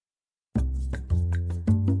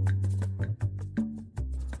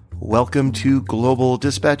Welcome to Global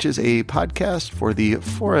Dispatches, a podcast for the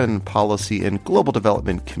foreign policy and global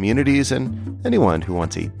development communities and anyone who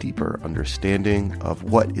wants a deeper understanding of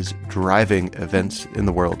what is driving events in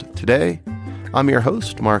the world today. I'm your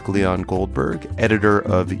host, Mark Leon Goldberg, editor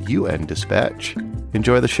of UN Dispatch.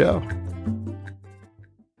 Enjoy the show.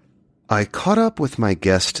 I caught up with my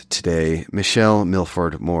guest today, Michelle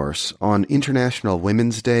Milford Morse, on International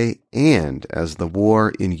Women's Day and as the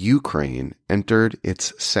war in Ukraine entered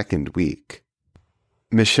its second week.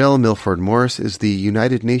 Michelle Milford Morse is the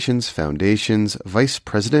United Nations Foundation's Vice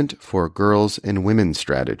President for Girls and Women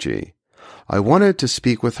Strategy. I wanted to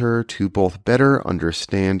speak with her to both better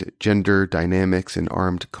understand gender dynamics in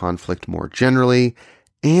armed conflict more generally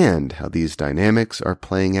and how these dynamics are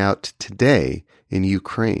playing out today in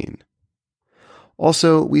Ukraine.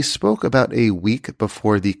 Also, we spoke about a week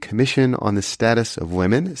before the Commission on the Status of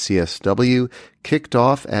Women, CSW, kicked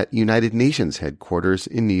off at United Nations headquarters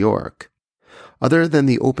in New York. Other than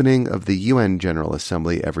the opening of the UN General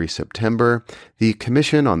Assembly every September, the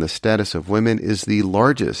Commission on the Status of Women is the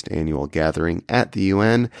largest annual gathering at the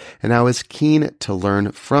UN, and I was keen to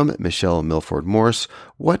learn from Michelle Milford Morse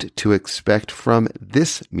what to expect from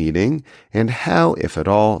this meeting and how, if at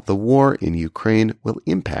all, the war in Ukraine will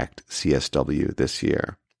impact CSW this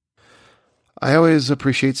year. I always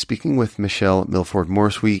appreciate speaking with Michelle Milford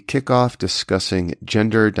Morse. We kick off discussing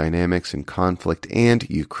gender dynamics in conflict and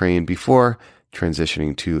Ukraine before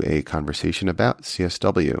transitioning to a conversation about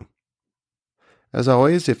CSW. As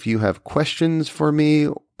always, if you have questions for me,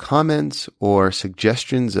 comments, or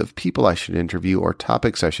suggestions of people I should interview or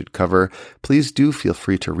topics I should cover, please do feel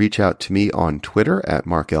free to reach out to me on Twitter at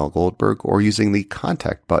Mark L. Goldberg or using the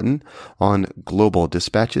contact button on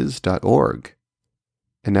globaldispatches.org.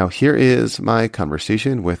 And now here is my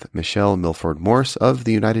conversation with Michelle Milford Morse of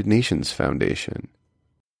the United Nations Foundation.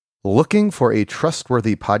 Looking for a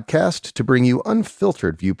trustworthy podcast to bring you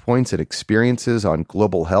unfiltered viewpoints and experiences on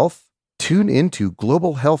global health? Tune into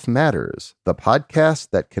Global Health Matters, the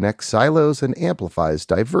podcast that connects silos and amplifies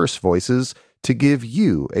diverse voices to give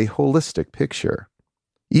you a holistic picture.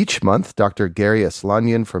 Each month, Dr. Gary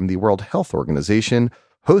Aslanyan from the World Health Organization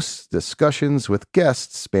hosts discussions with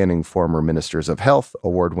guests spanning former ministers of health,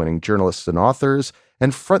 award-winning journalists and authors,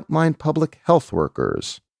 and frontline public health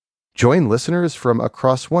workers. Join listeners from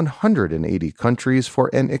across 180 countries for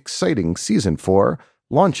an exciting Season 4,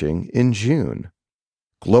 launching in June.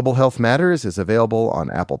 Global Health Matters is available on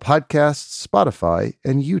Apple Podcasts, Spotify,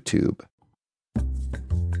 and YouTube.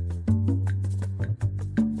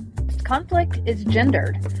 Conflict is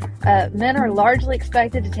gendered. Men are largely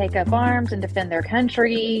expected to take up arms and defend their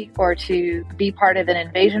country or to be part of an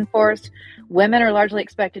invasion force. Women are largely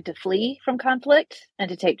expected to flee from conflict and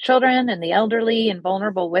to take children and the elderly and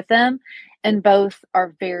vulnerable with them. And both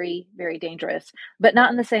are very, very dangerous, but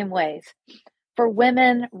not in the same ways. For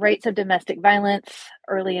women, rates of domestic violence,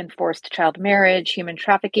 early and forced child marriage, human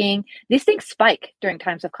trafficking, these things spike during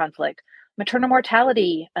times of conflict. Maternal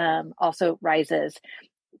mortality also rises.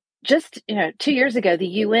 Just 2 years ago, the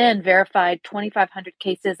UN verified 2,500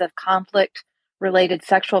 cases of conflict-related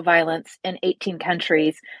sexual violence in 18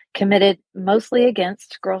 countries, committed mostly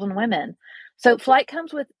against girls and women. So flight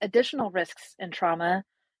comes with additional risks and trauma,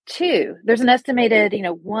 too. There's an estimated,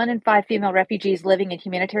 1 in 5 female refugees living in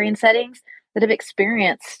humanitarian settings that have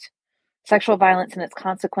experienced sexual violence and its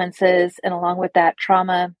consequences, and along with that,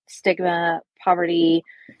 trauma, stigma, poverty,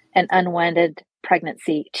 and unwanted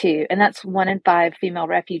pregnancy too. And that's 1 in 5 female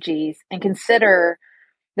refugees. And consider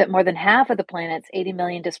that more than half of the planet's 80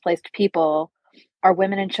 million displaced people are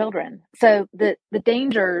women and children. So the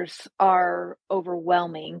dangers are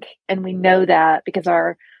overwhelming. And we know that because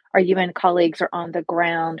our UN colleagues are on the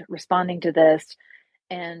ground responding to this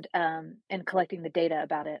and collecting the data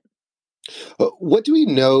about it. What do we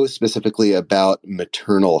know specifically about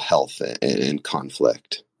maternal health in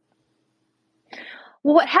conflict?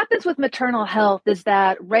 Well, what happens with maternal health is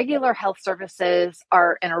that regular health services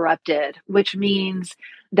are interrupted, which means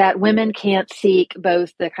that women can't seek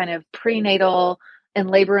both the kind of prenatal and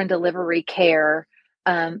labor and delivery care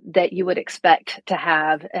that you would expect to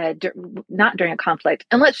have, not during a conflict.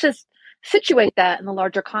 And let's just situate that in the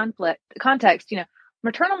larger conflict context.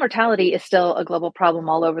 Maternal mortality is still a global problem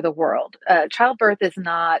all over the world. Childbirth is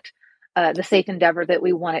not the safe endeavor that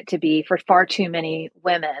we want it to be for far too many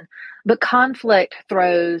women. But conflict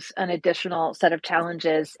throws an additional set of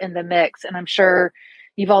challenges in the mix. And I'm sure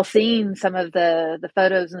you've all seen some of the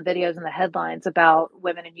photos and the videos and the headlines about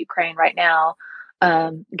women in Ukraine right now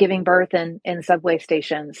giving birth in subway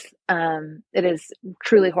stations. It is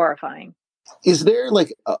truly horrifying. Is there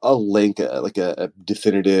like a link, like a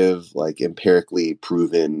definitive, like empirically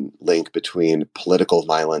proven link between political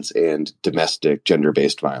violence and domestic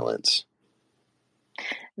gender-based violence?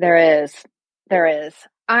 There is. There is.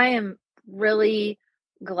 I am really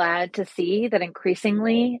glad to see that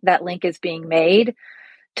increasingly that link is being made.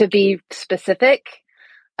 To be specific,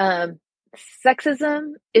 um,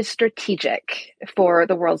 sexism is strategic for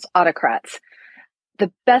the world's autocrats.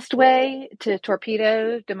 The best way to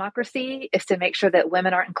torpedo democracy is to make sure that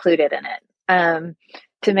women are included in it,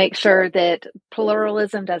 to make sure that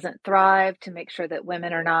pluralism doesn't thrive, to make sure that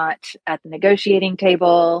women are not at the negotiating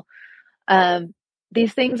table. Um,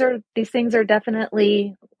 these things are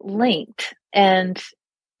definitely linked, and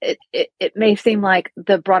it may seem like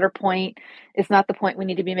the broader point is not the point we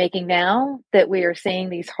need to be making now, that we are seeing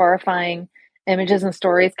these horrifying images and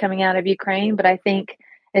stories coming out of Ukraine, but I think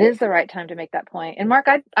it is the right time to make that point. And Mark,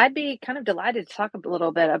 I'd be kind of delighted to talk a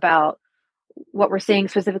little bit about what we're seeing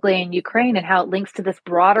specifically in Ukraine and how it links to this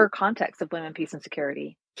broader context of women, peace, and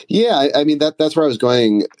security. Yeah, I mean that's where I was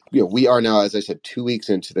going. We are now, as I said, 2 weeks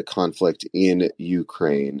into the conflict in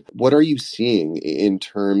Ukraine. What are you seeing in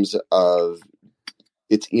terms of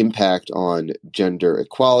its impact on gender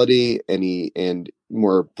equality, and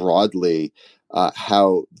more broadly,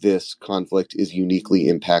 how this conflict is uniquely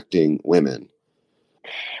impacting women?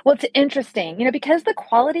 Well, it's interesting, because the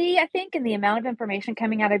quality, I think, and the amount of information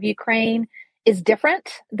coming out of Ukraine is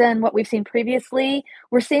different than what we've seen previously.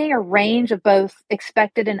 We're seeing a range of both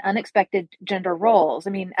expected and unexpected gender roles. I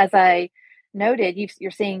mean, as I noted,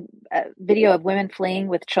 you're seeing a video of women fleeing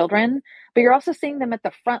with children, but you're also seeing them at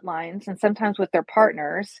the front lines and sometimes with their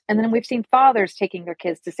partners. And then we've seen fathers taking their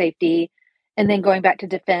kids to safety and then going back to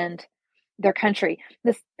defend their country.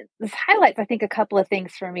 This highlights, I think, a couple of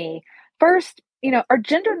things for me. First, our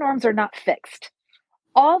gender norms are not fixed.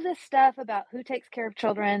 All this stuff about who takes care of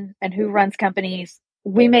children and who runs companies,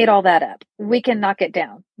 we made all that up. We can knock it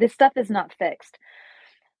down. This stuff is not fixed.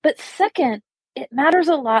 But second, it matters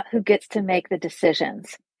a lot who gets to make the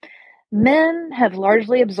decisions. Men have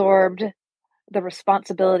largely absorbed the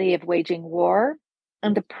responsibility of waging war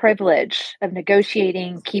and the privilege of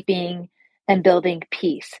negotiating, keeping, and building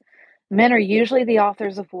peace. Men are usually the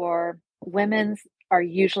authors of war. Women are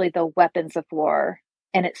usually the weapons of war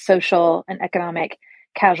and its social and economic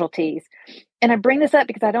casualties. And I bring this up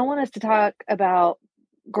because I don't want us to talk about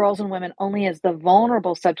girls and women only as the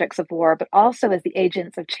vulnerable subjects of war, but also as the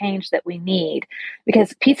agents of change that we need.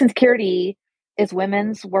 Because peace and security is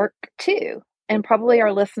women's work too. And probably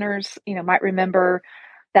our listeners, might remember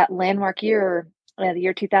that landmark year, the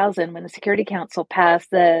year 2000, when the Security Council passed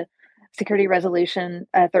the Security Resolution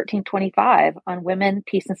 1325 on women,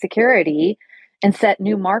 peace, and security, and set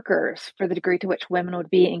new markers for the degree to which women would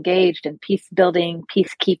be engaged in peace building,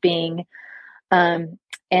 peacekeeping,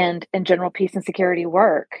 and general peace and security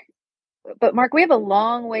work. But Mark, we have a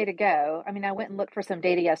long way to go. I mean, I went and looked for some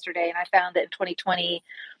data yesterday, and I found that in 2020,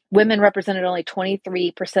 women represented only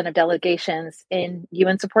 23% of delegations in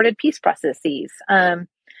UN-supported peace processes.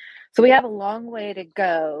 So we have a long way to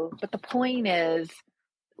go. But the point is,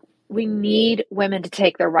 we need women to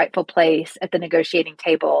take their rightful place at the negotiating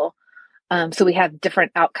table, so we have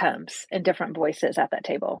different outcomes and different voices at that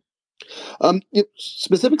table.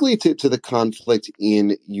 Specifically to the conflict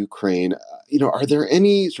in Ukraine, are there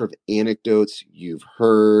any sort of anecdotes you've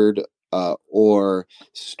heard or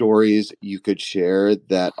stories you could share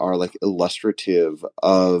that are like illustrative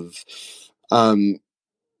of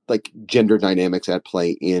like gender dynamics at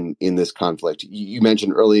play in this conflict? You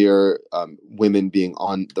mentioned earlier women being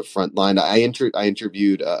on the front line. I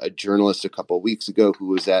interviewed a journalist a couple of weeks ago who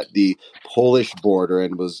was at the Polish border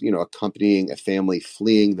and was accompanying a family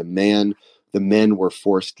fleeing. The men were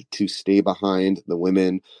forced to stay behind. The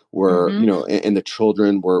women were and the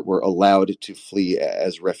children were allowed to flee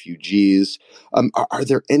as refugees. Are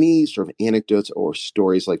there any sort of anecdotes or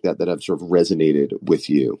stories like that have sort of resonated with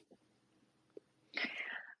you?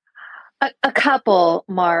 A couple,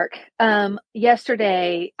 Mark.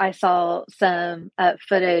 Yesterday, I saw some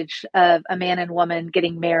footage of a man and woman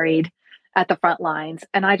getting married at the front lines,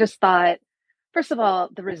 and I just thought, first of all,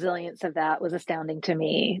 the resilience of that was astounding to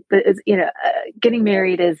me. But getting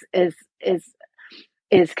married is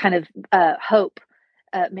kind of hope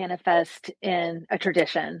manifest in a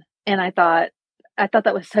tradition, and I thought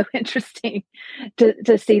that was so interesting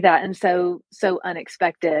to see that, and so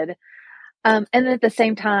unexpected. And at the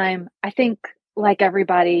same time, I think, like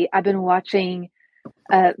everybody, I've been watching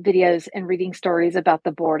videos and reading stories about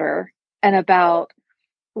the border and about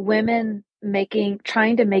women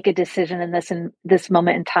trying to make a decision in this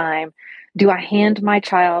moment in time. Do I hand my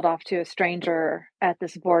child off to a stranger at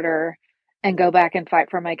this border and go back and fight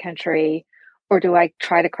for my country? or do I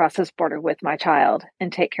try to cross this border with my child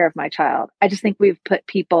and take care of my child? I just think we've put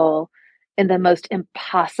people in the most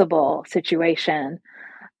impossible situation.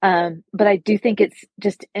 But I do think it's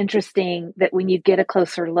just interesting that when you get a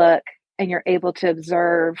closer look and you're able to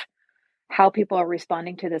observe how people are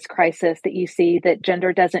responding to this crisis, that you see that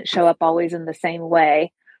gender doesn't show up always in the same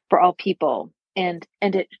way for all people, and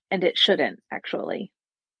it shouldn't actually.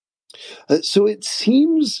 So it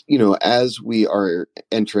seems, as we are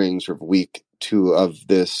entering sort of week two of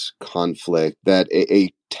this conflict, that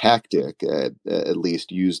a tactic, at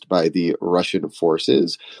least used by the Russian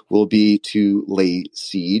forces, will be to lay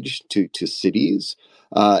siege to cities,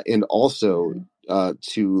 and also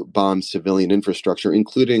to bomb civilian infrastructure,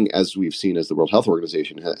 including, as we've seen, as the World Health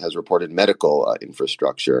Organization has reported, medical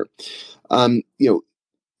infrastructure. You know,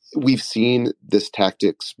 We've seen this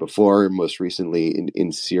tactics before, most recently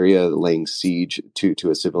in Syria, laying siege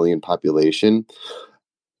to a civilian population.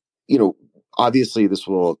 You know, Obviously, this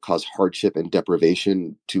will cause hardship and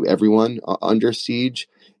deprivation to everyone under siege.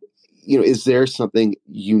 Is there something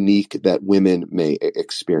unique that women may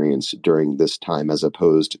experience during this time as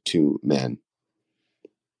opposed to men?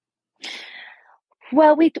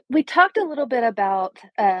 Well, we talked a little bit about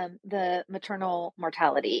the maternal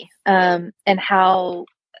mortality, and how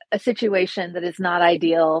a situation that is not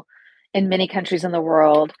ideal in many countries in the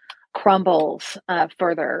world crumbles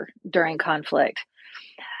further during conflict.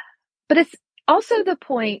 But it's also the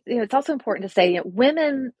point, it's also important to say,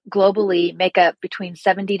 women globally make up between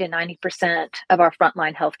 70 to 90% of our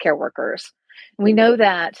frontline healthcare workers. We know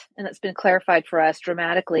that, and it's been clarified for us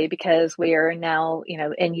dramatically because we are now,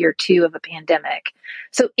 in year two of a pandemic.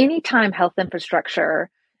 So anytime health infrastructure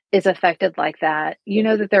is affected like that,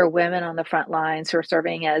 that there are women on the front lines who are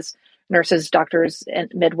serving as nurses, doctors,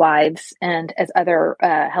 and midwives, and as other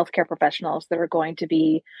healthcare professionals that are going to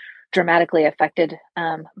be dramatically affected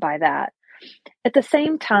by that. At the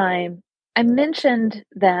same time, I mentioned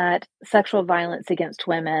that sexual violence against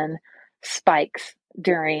women spikes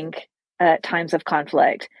during times of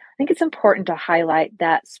conflict. I think it's important to highlight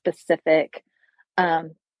that specific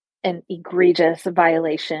and egregious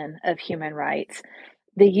violation of human rights.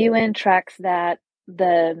 The UN tracks that.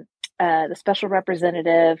 The special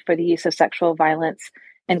representative for the use of sexual violence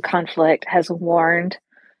in conflict has warned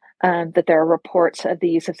that there are reports of the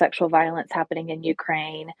use of sexual violence happening in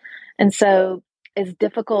Ukraine. And so, as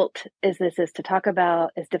difficult as this is to talk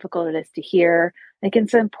about, as difficult it is to hear, I think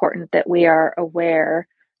it's important that we are aware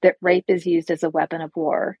that rape is used as a weapon of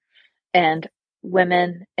war, and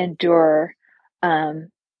women endure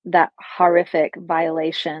that horrific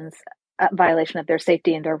violation of their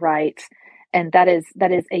safety and their rights. And that is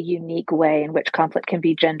a unique way in which conflict can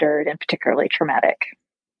be gendered and particularly traumatic.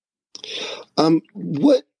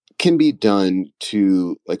 What can be done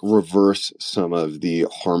to reverse some of the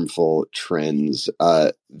harmful trends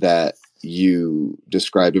that you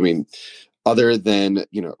described? I mean, other than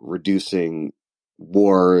reducing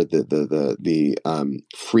war, the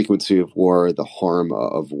frequency of war, the harm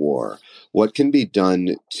of war, what can be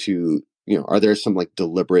done to are there some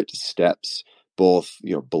deliberate steps both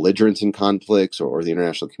belligerents in conflicts or the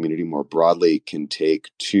international community more broadly can take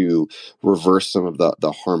to reverse some of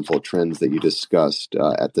the harmful trends that you discussed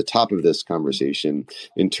at the top of this conversation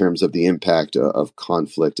in terms of the impact of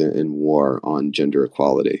conflict and war on gender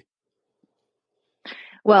equality?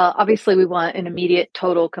 Well, obviously, we want an immediate,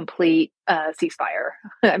 total, complete ceasefire.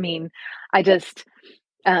 I mean, I just,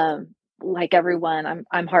 like everyone,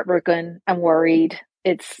 I'm heartbroken. I'm worried.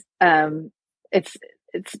 It's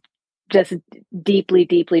just deeply,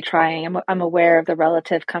 deeply trying. I'm aware of the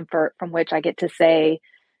relative comfort from which I get to say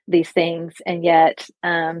these things, and yet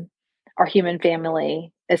our human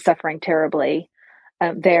family is suffering terribly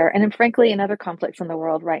there, and then, frankly, in other conflicts in the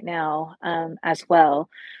world right now as well.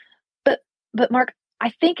 But Mark, I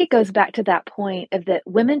think it goes back to that point of that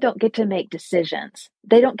women don't get to make decisions.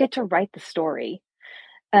 They don't get to write the story.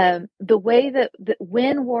 The way that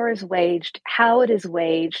when war is waged, how it is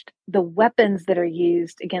waged, the weapons that are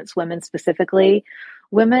used against women specifically,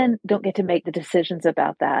 women don't get to make the decisions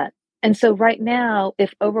about that. And so right now,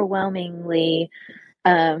 if overwhelmingly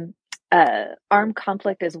armed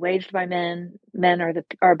conflict is waged by men,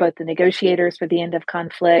 are both the negotiators for the end of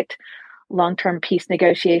conflict, long-term peace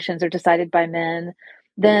negotiations are decided by men,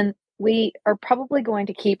 then we are probably going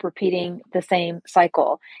to keep repeating the same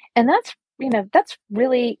cycle. And that's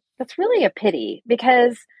really a pity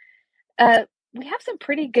because we have some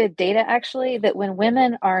pretty good data actually that when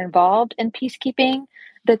women are involved in peacekeeping,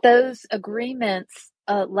 that those agreements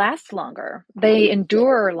last longer, they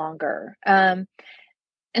endure longer. And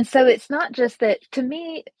so it's not just that, to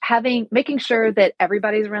me, making sure that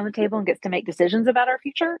everybody's around the table and gets to make decisions about our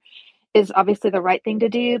future is obviously the right thing to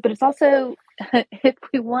do, but it's also, if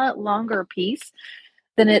we want longer peace,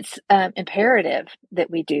 then it's imperative that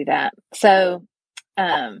we do that. So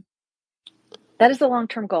um, that is the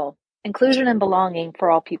long-term goal: inclusion and belonging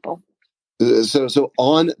for all people. So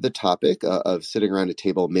on the topic of sitting around a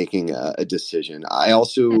table making a decision, I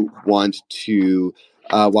also want to,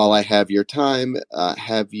 while I have your time,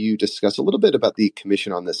 have you discuss a little bit about the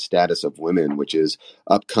Commission on the Status of Women, which is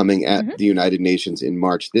upcoming at Mm-hmm. the United Nations in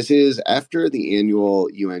March. This is after the annual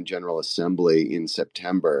UN General Assembly in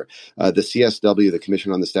September. The CSW, the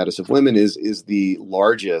Commission on the Status of Women, is the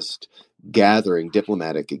largest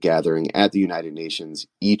diplomatic gathering at the United Nations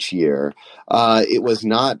each year. It was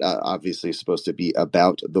not obviously supposed to be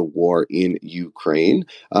about the war in Ukraine,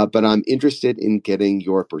 but I'm interested in getting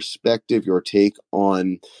your perspective, your take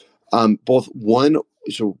on both one,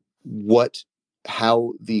 so what,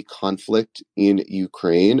 how the conflict in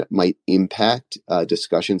Ukraine might impact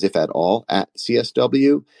discussions, if at all, at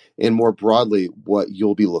CSW, and more broadly, what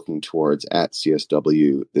you'll be looking towards at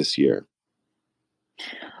CSW this year.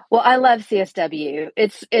 Well, I love CSW.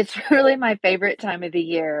 It's really my favorite time of the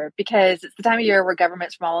year because it's the time of year where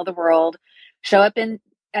governments from all over the world show up in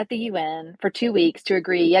at the UN for 2 weeks to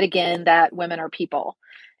agree yet again that women are people.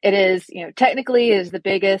 It is, technically is the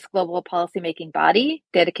biggest global policymaking body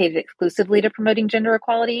dedicated exclusively to promoting gender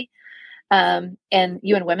equality. And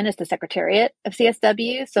UN Women is the secretariat of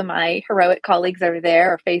CSW. So my heroic colleagues over there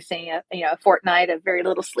are facing a fortnight of very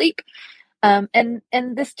little sleep. And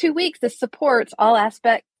this 2 weeks, this supports all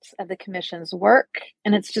aspects of the commission's work.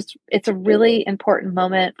 And it's a really important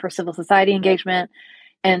moment for civil society engagement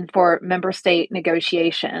and for member state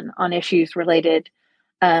negotiation on issues related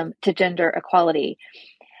to gender equality.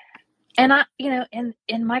 And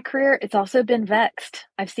in my career, it's also been vexed.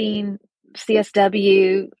 I've seen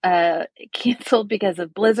CSW canceled because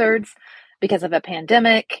of blizzards, because of a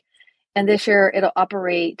pandemic. And this year it'll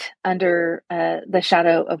operate under the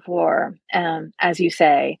shadow of war, as you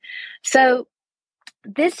say. So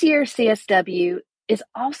this year, CSW is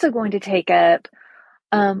also going to take up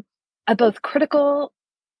a both critical,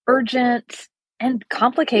 urgent, and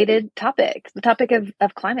complicated topic, the topic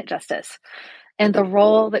of climate justice and the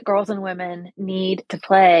role that girls and women need to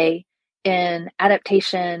play in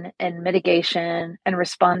adaptation and mitigation and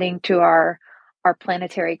responding to our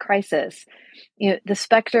planetary crisis. The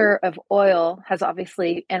specter of oil has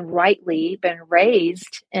obviously and rightly been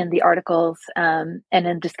raised in the articles and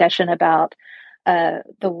in discussion about the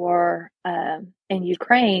war in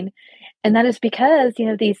Ukraine, and that is because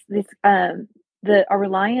our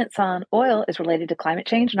reliance on oil is related to climate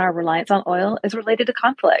change, and our reliance on oil is related to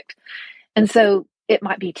conflict. And so it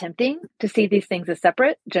might be tempting to see these things as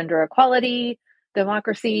separate: gender equality,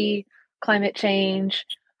 democracy, climate change,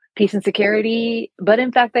 peace and security. But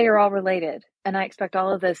in fact, they are all related. And I expect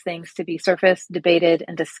all of those things to be surfaced, debated,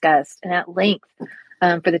 and discussed, and at length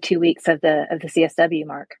for the 2 weeks of the CSW,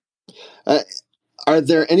 Mark. Are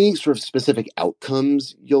there any sort of specific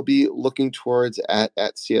outcomes you'll be looking towards at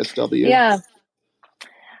CSW? Yeah,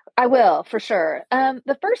 I will, for sure.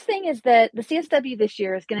 The first thing is that the CSW this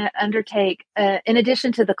year is going to undertake, in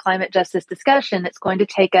addition to the climate justice discussion, it's going to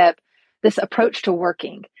take up this approach to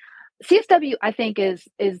working. CSW, I think, is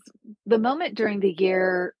the moment during the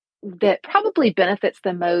year that probably benefits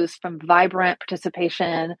the most from vibrant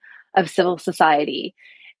participation of civil society.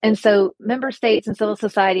 And so member states and civil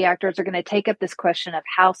society actors are going to take up this question of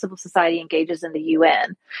how civil society engages in the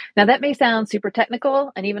UN. Now, that may sound super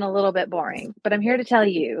technical and even a little bit boring, but I'm here to tell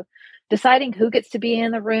you, deciding who gets to be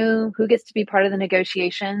in the room, who gets to be part of the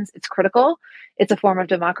negotiations, it's critical. It's a form of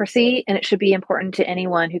democracy, and it should be important to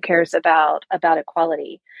anyone who cares about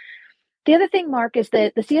equality. The other thing, Mark, is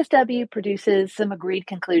that the CSW produces some agreed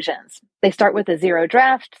conclusions. They start with a zero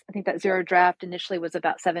draft. I think that zero draft initially was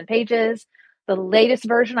about 7 pages. The latest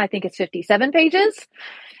version, I think, is 57 pages.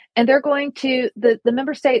 And the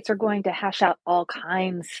member states are going to hash out all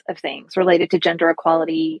kinds of things related to gender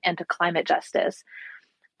equality and to climate justice.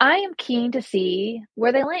 I am keen to see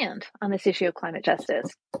where they land on this issue of climate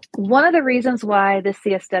justice. One of the reasons why the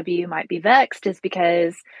CSW might be vexed is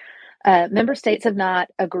because member states have not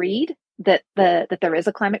agreed that there is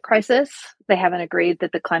a climate crisis. They haven't agreed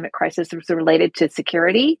that the climate crisis is related to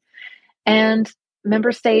security. And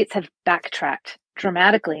member states have backtracked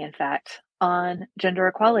dramatically, in fact, on gender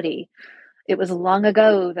equality. It was long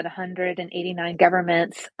ago that 189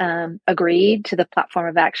 governments agreed to the Platform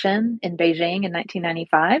of Action in Beijing in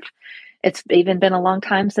 1995. It's even been a long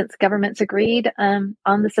time since governments agreed on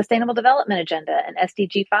the Sustainable Development Agenda and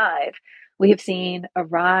SDG 5. We have seen a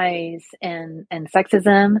rise in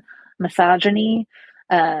sexism, misogyny,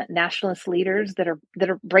 nationalist leaders that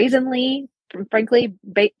are brazenly frankly,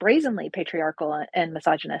 brazenly patriarchal and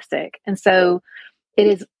misogynistic. And so it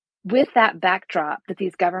is with that backdrop that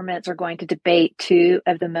these governments are going to debate two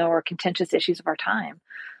of the more contentious issues of our time: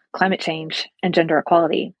 climate change and gender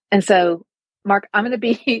equality. And so, Mark, I'm going to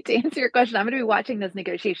be, to answer your question, I'm going to be watching those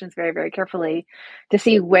negotiations very, very carefully to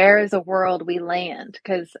see where is a world we land.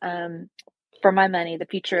 Because for my money, the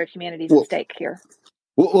future of humanity is at stake here.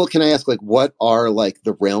 Well, can I ask, like, what are like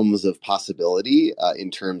the realms of possibility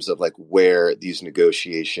in terms of like where these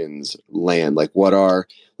negotiations land? Like, what are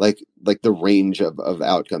like the range of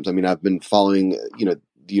outcomes? I mean, I've been following,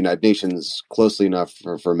 the United Nations closely enough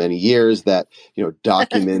for many years that,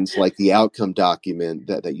 documents like the outcome document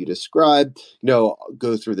that you described,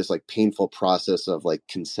 go through this like painful process of like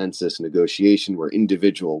consensus negotiation where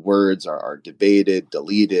individual words are debated,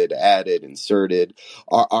 deleted, added, inserted.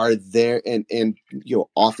 Are there, and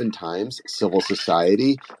oftentimes civil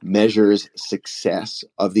society measures success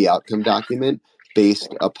of the outcome document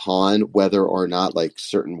based upon whether or not like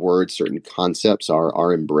certain words, certain concepts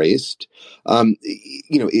are embraced.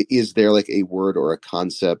 Is there like a word or a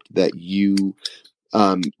concept that you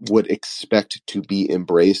would expect to be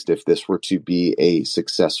embraced if this were to be a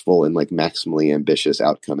successful and like maximally ambitious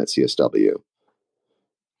outcome at CSW?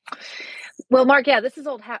 Well, Mark, yeah, this is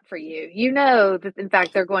old hat for you. You know that, in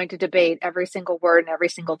fact, they're going to debate every single word and every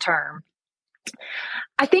single term.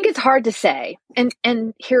 I think it's hard to say,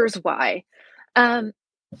 and here's why. The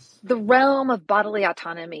realm of bodily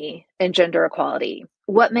autonomy and gender equality,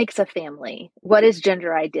 what makes a family, what is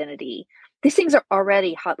gender identity, these things are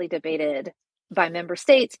already hotly debated by member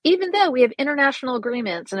states, even though we have international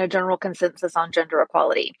agreements and a general consensus on gender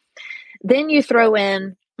equality. Then you throw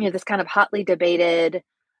in, this kind of hotly debated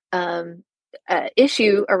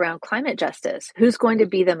issue around climate justice. Who's going to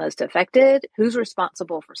be the most affected? Who's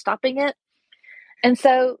responsible for stopping it? And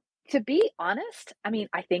so, to be honest, I mean,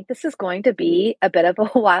 I think this is going to be a bit of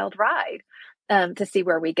a wild ride to see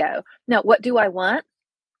where we go. Now, what do I want?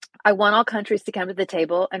 I want all countries to come to the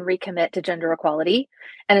table and recommit to gender equality.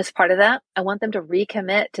 And as part of that, I want them to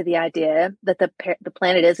recommit to the idea that the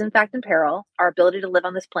planet is in fact in peril. Our ability to live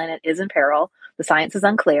on this planet is in peril. The science is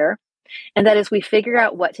unclear. And that as we figure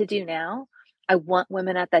out what to do now, I want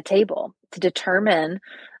women at that table to determine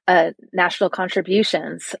national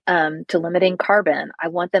contributions to limiting carbon. I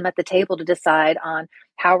want them at the table to decide on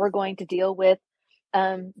how we're going to deal with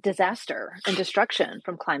disaster and destruction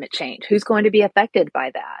from climate change. Who's going to be affected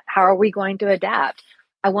by that? How are we going to adapt?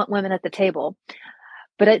 I want women at the table.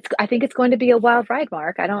 But I think it's going to be a wild ride,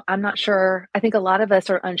 Mark. I'm not sure. I think a lot of us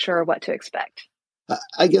are unsure what to expect.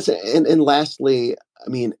 I guess, and lastly, I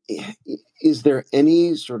mean, is there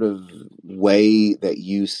any sort of way that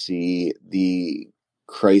you see the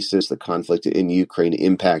crisis, the conflict in Ukraine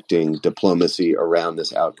impacting diplomacy around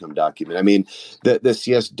this outcome document? I mean, the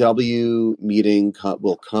CSW meeting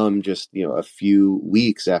will come just, a few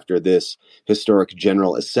weeks after this historic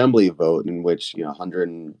General Assembly vote in which,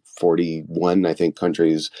 141, I think,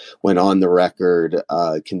 countries went on the record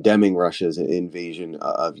condemning Russia's invasion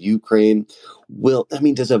of Ukraine.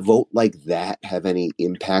 Does a vote like that have any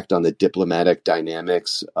impact on the diplomatic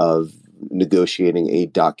dynamics of negotiating a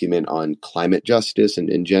document on climate justice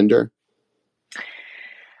and gender?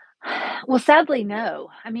 Well, sadly,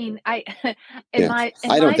 no. I mean, I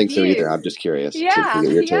don't think so either. I'm just curious to get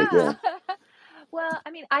your take. Yeah. Well,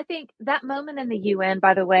 I mean, I think that moment in the UN,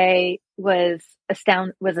 by the way, was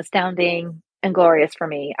astounding and glorious for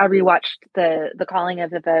me. I rewatched the calling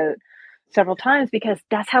of the vote several times because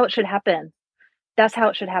that's how it should happen. That's how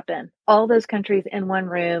it should happen. All those countries in one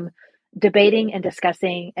room debating and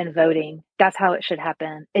discussing and voting. That's how it should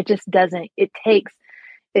happen. It just doesn't. It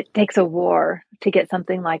takes a war to get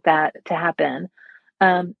something like that to happen.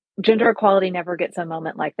 Gender equality never gets a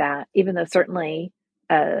moment like that, even though certainly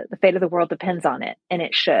the fate of the world depends on it, and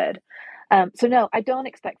it should. So no, I don't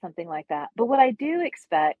expect something like that. But what I do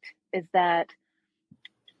expect is that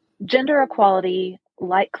gender equality,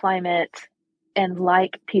 like climate and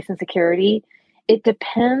like peace and security, it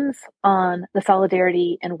depends on the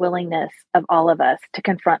solidarity and willingness of all of us to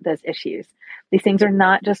confront those issues. These things are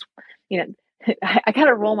not just, I kind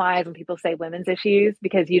of roll my eyes when people say women's issues,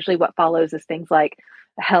 because usually what follows is things like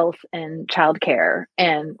health and childcare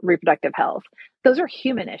and reproductive health. Those are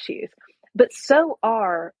human issues, but so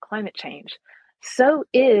are climate change. So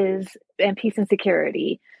is and peace and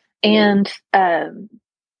security and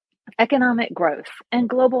economic growth and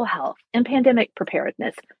global health and pandemic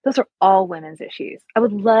preparedness. Those are all women's issues. I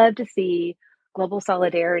would love to see global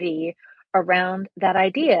solidarity around that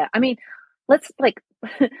idea. I mean, let's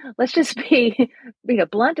just be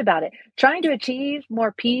blunt about it. Trying to achieve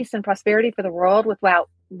more peace and prosperity for the world without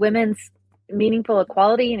women's meaningful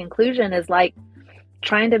equality and inclusion is like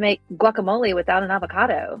trying to make guacamole without an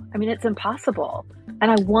avocado. I mean, it's impossible. And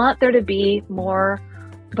I want there to be more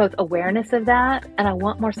both awareness of that, and I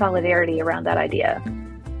want more solidarity around that idea.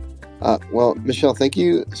 Well, Michelle, thank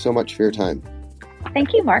you so much for your time.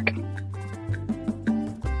 Thank you, Mark.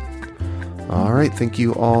 All right. Thank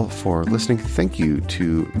you all for listening. Thank you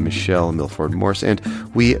to Michelle Milford Morse. And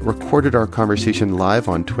we recorded our conversation live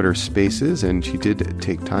on Twitter Spaces, and she did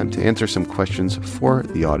take time to answer some questions for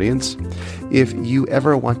the audience. If you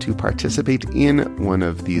ever want to participate in one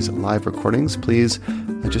of these live recordings, please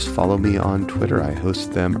just follow me on Twitter. I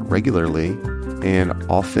host them regularly and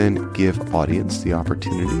often give audience the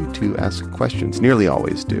opportunity to ask questions. Nearly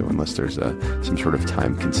always do, unless there's some sort of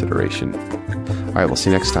time consideration. All right, we'll see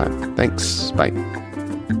you next time. Thanks. Bye.